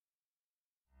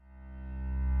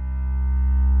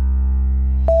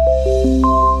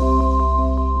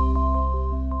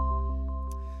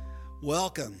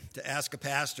Welcome to Ask a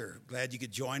Pastor. Glad you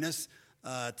could join us.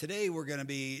 Today we're going to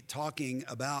be talking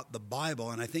about the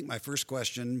Bible, and I think my first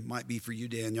question might be for you,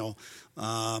 Daniel.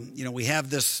 We have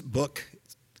this book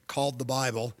called the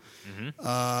Bible.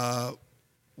 Mm-hmm.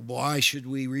 Why should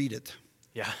we read it?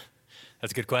 Yeah,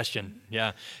 that's a good question.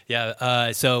 Yeah.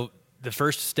 So the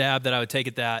first stab that I would take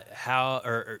at that,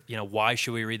 why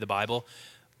should we read the Bible?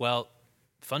 Well,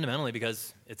 fundamentally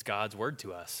because it's God's word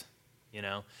to us.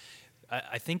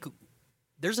 I think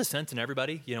there's a sense in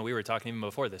everybody, we were talking even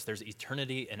before this, there's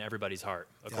eternity in everybody's heart,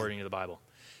 according to the Bible.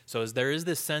 So there is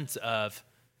this sense of,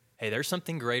 hey, there's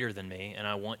something greater than me, and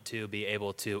I want to be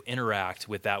able to interact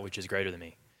with that which is greater than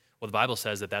me. Well, the Bible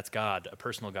says that that's God, a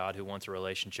personal God who wants a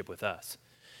relationship with us.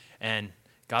 And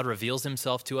God reveals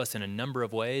himself to us in a number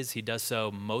of ways. He does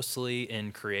so mostly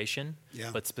in creation,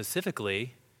 but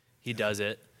specifically, he does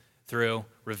it through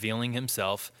revealing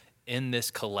himself in this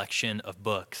collection of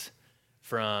books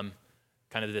from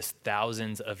kind of this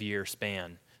thousands of year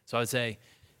span. So I would say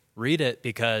read it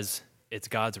because it's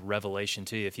God's revelation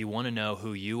to you. If you want to know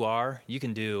who you are, you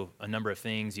can do a number of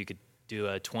things. You could do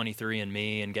a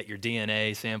 23andMe and get your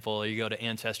DNA sample. You go to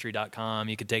Ancestry.com.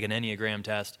 You could take an Enneagram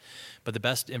test. But the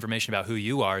best information about who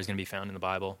you are is going to be found in the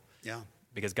Bible. Yeah.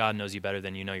 Because God knows you better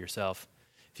than you know yourself.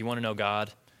 If you want to know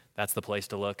God, that's the place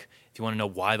to look. If you want to know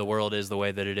why the world is the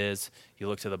way that it is, you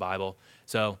look to the Bible.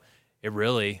 So it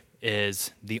really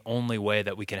is the only way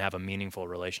that we can have a meaningful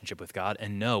relationship with God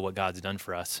and know what God's done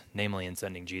for us, namely in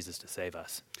sending Jesus to save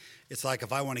us. It's like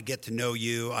if I want to get to know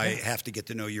you, I have to get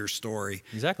to know your story.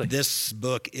 Exactly. This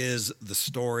book is the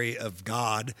story of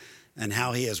God and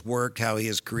how he has worked, how he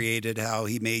has created, how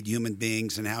he made human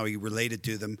beings, and how he related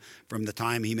to them from the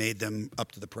time he made them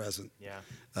up to the present. Yeah.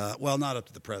 Not up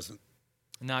to the present.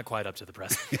 Not quite up to the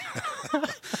present.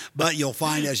 But you'll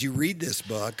find as you read this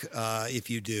book, if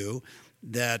you do,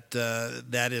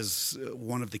 that is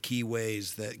one of the key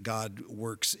ways that God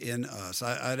works in us.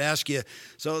 I'd ask you,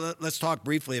 so let's talk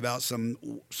briefly about some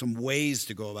ways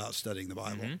to go about studying the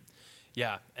Bible. Mm-hmm.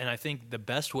 Yeah, and I think the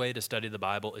best way to study the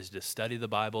Bible is to study the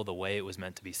Bible the way it was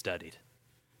meant to be studied.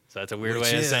 So that's a weird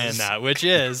way of saying that, which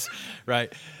is,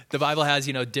 right? The Bible has,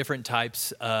 different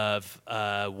types of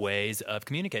ways of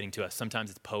communicating to us. Sometimes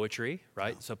it's poetry,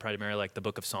 right? So primarily like the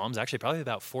book of Psalms. Actually, probably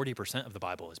about 40% of the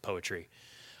Bible is poetry.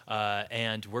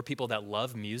 And we're people that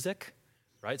love music,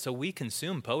 right? So we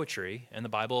consume poetry, and the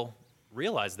Bible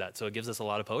realized that. So it gives us a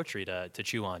lot of poetry to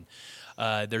chew on.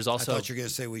 There's also... I thought you were going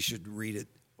to say we should read it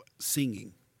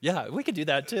singing. Yeah, we could do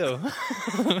that too.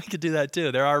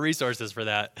 There are resources for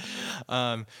that.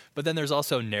 But then there's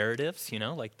also narratives,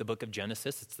 like the book of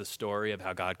Genesis. It's the story of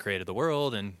how God created the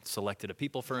world and selected a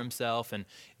people for himself. And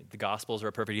the Gospels are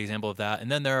a perfect example of that.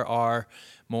 And then there are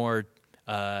more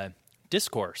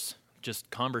discourse, just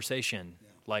conversation,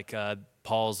 like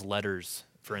Paul's letters,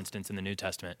 for instance, in the New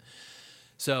Testament.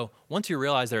 So once you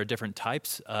realize there are different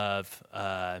types of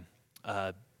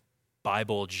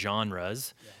Bible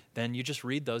genres, then you just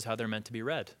read those how they're meant to be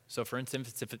read. So for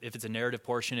instance, if it's a narrative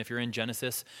portion, if you're in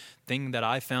Genesis, thing that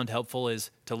I found helpful is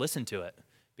to listen to it.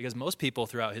 Because most people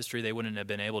throughout history, they wouldn't have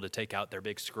been able to take out their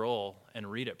big scroll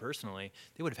and read it personally.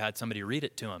 They would have had somebody read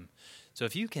it to them. So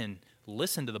if you can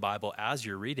listen to the Bible as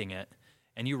you're reading it,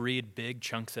 and you read big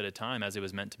chunks at a time as it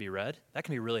was meant to be read, that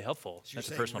can be really helpful. So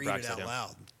that's a personal practice. Read it out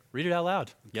loud. Read it out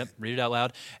loud. Okay. Yep, read it out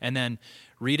loud. And then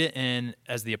read it in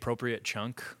as the appropriate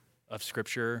chunk of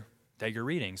Scripture that you're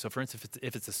reading. So for instance,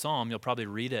 if it's a psalm, you'll probably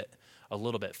read it a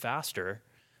little bit faster,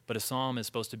 but a psalm is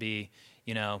supposed to be,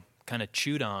 kind of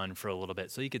chewed on for a little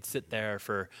bit. So you could sit there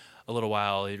for a little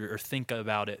while or think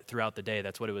about it throughout the day.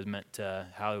 That's what it was meant to,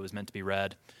 how it was meant to be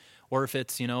read. Or if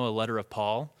it's, a letter of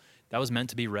Paul, that was meant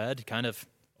to be read, kind of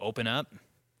open up,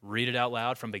 read it out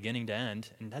loud from beginning to end.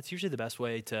 And that's usually the best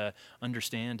way to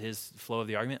understand his flow of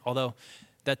the argument. Although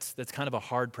that's kind of a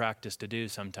hard practice to do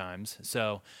sometimes.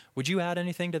 So would you add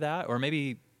anything to that? Or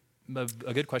maybe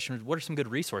a good question, what are some good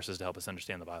resources to help us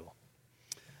understand the Bible?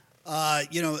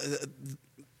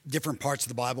 Different parts of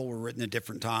the Bible were written at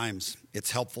different times.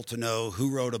 It's helpful to know who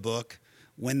wrote a book,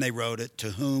 when they wrote it, to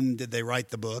whom did they write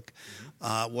the book,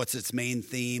 what's its main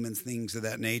theme, and things of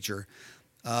that nature.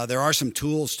 There are some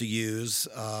tools to use.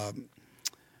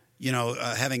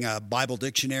 Having a Bible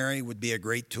dictionary would be a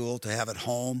great tool to have at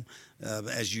home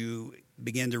as you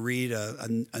begin to read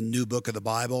a new book of the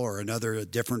Bible or a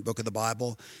different book of the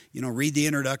Bible. Read the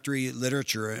introductory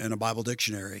literature in a Bible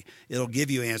dictionary. It'll give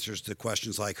you answers to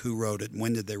questions like who wrote it,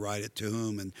 when did they write it, to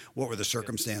whom, and what were the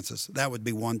circumstances. That would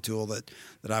be one tool that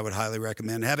I would highly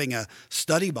recommend. Having a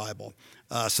study Bible.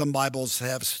 Some Bibles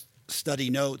have study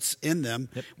notes in them,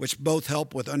 which both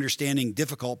help with understanding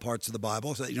difficult parts of the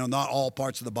Bible. So, not all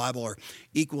parts of the Bible are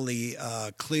equally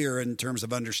clear in terms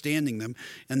of understanding them.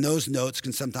 And those notes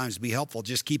can sometimes be helpful.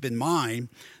 Just keep in mind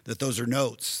that those are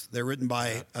notes. They're written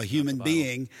by a human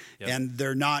being, and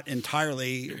they're not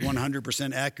entirely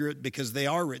 100% accurate because they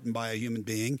are written by a human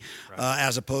being,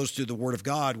 as opposed to the Word of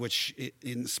God, which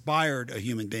inspired a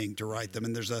human being to write them.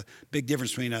 And there's a big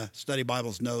difference between a study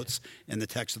Bible's notes and the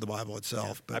text of the Bible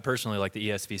itself. I personally like the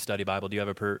ESV Study Bible. Do you have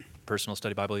a personal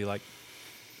study Bible you like?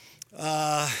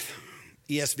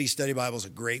 ESV Study Bible is a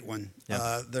great one.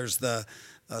 There's the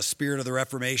Spirit of the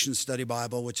Reformation Study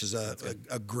Bible, which is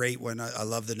a great one. I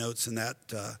love the notes in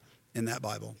that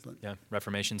Bible. Yeah,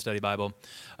 Reformation Study Bible.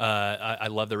 I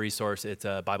love the resource. It's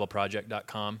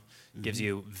BibleProject.com. Gives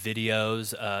you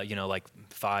videos, like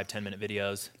 5-10 minute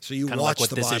videos. So you kinda watch like what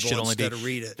the this Bible should only instead be. of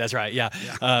read it. That's right, yeah.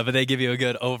 But they give you a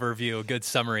good overview, a good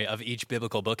summary of each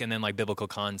biblical book, and then like biblical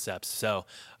concepts. So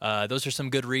those are some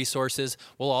good resources.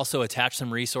 We'll also attach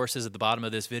some resources at the bottom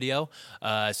of this video,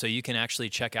 so you can actually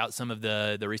check out some of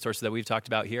the resources that we've talked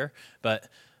about here. But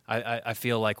I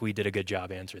feel like we did a good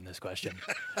job answering this question.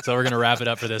 So we're going to wrap it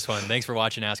up for this one. Thanks for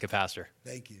watching Ask a Pastor.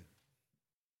 Thank you.